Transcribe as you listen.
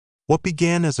What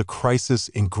began as a crisis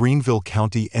in Greenville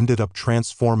County ended up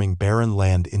transforming barren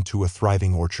land into a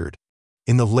thriving orchard.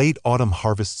 In the late autumn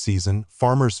harvest season,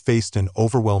 farmers faced an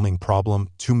overwhelming problem: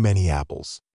 too many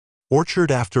apples.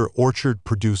 Orchard after orchard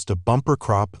produced a bumper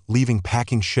crop, leaving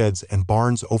packing sheds and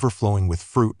barns overflowing with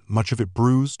fruit, much of it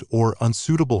bruised or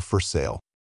unsuitable for sale.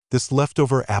 This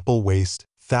leftover apple waste,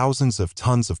 thousands of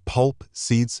tons of pulp,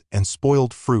 seeds, and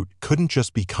spoiled fruit, couldn't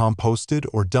just be composted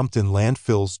or dumped in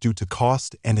landfills due to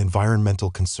cost and environmental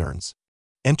concerns.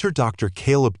 Enter Dr.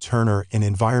 Caleb Turner, an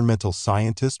environmental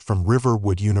scientist from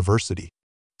Riverwood University.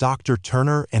 Dr.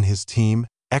 Turner and his team,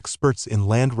 experts in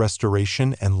land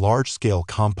restoration and large-scale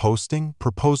composting,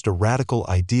 proposed a radical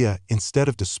idea: instead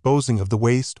of disposing of the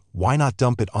waste, why not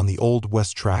dump it on the Old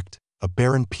West Tract, a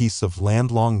barren piece of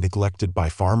land long neglected by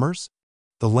farmers?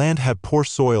 The land had poor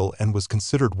soil and was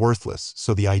considered worthless,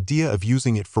 so the idea of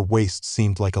using it for waste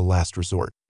seemed like a last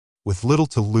resort. With little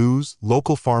to lose,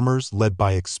 local farmers, led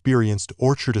by experienced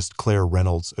orchardist Claire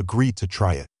Reynolds, agreed to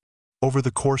try it. Over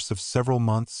the course of several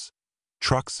months,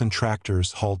 trucks and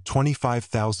tractors hauled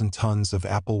 25,000 tons of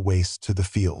apple waste to the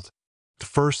field. At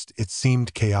first, it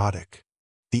seemed chaotic.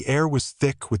 The air was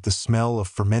thick with the smell of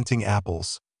fermenting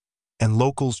apples, and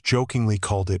locals jokingly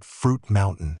called it Fruit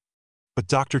Mountain. But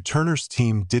Dr. Turner's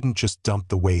team didn't just dump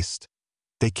the waste.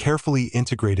 They carefully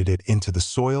integrated it into the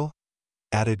soil,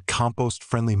 added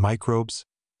compost-friendly microbes,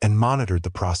 and monitored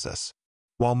the process.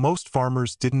 While most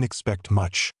farmers didn't expect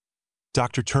much,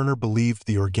 Dr. Turner believed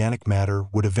the organic matter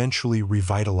would eventually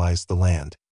revitalize the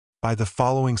land. By the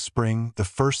following spring,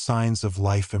 the first signs of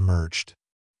life emerged.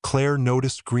 Claire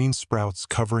noticed green sprouts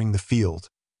covering the field,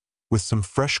 with some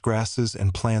fresh grasses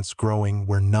and plants growing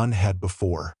where none had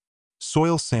before.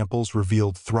 Soil samples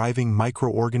revealed thriving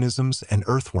microorganisms and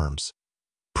earthworms,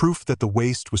 proof that the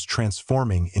waste was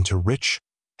transforming into rich,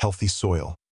 healthy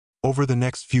soil. Over the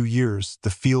next few years,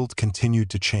 the field continued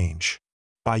to change.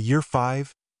 By year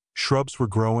 5, shrubs were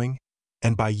growing,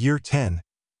 and by year 10,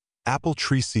 apple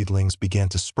tree seedlings began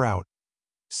to sprout,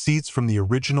 seeds from the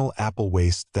original apple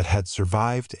waste that had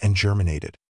survived and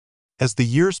germinated. As the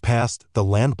years passed, the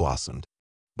land blossomed.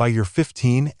 By year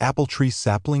 15, apple tree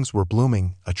saplings were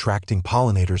blooming, attracting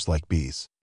pollinators like bees.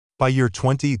 By year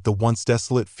 20, the once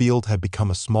desolate field had become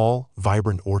a small,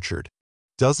 vibrant orchard.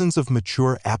 Dozens of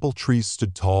mature apple trees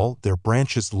stood tall, their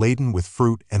branches laden with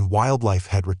fruit, and wildlife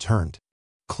had returned.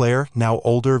 Claire, now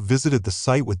older, visited the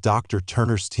site with Dr.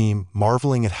 Turner's team,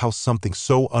 marveling at how something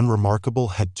so unremarkable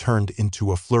had turned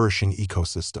into a flourishing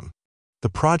ecosystem. The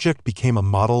project became a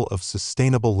model of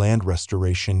sustainable land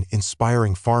restoration,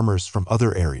 inspiring farmers from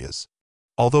other areas.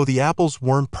 Although the apples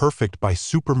weren't perfect by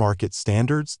supermarket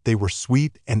standards, they were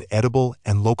sweet and edible,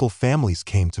 and local families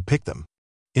came to pick them.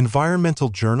 Environmental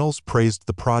journals praised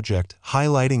the project,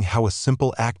 highlighting how a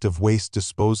simple act of waste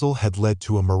disposal had led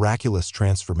to a miraculous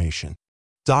transformation.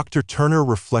 Dr. Turner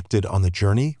reflected on the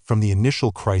journey from the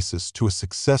initial crisis to a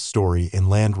success story in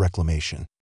land reclamation.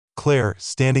 Claire,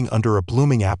 standing under a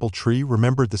blooming apple tree,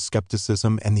 remembered the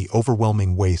skepticism and the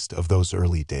overwhelming waste of those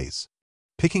early days.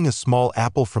 Picking a small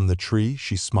apple from the tree,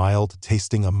 she smiled,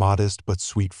 tasting a modest but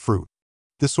sweet fruit.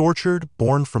 This orchard,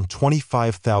 born from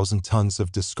 25,000 tons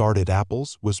of discarded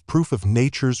apples, was proof of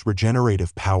nature's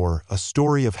regenerative power, a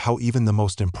story of how even the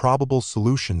most improbable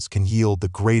solutions can yield the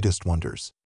greatest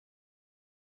wonders.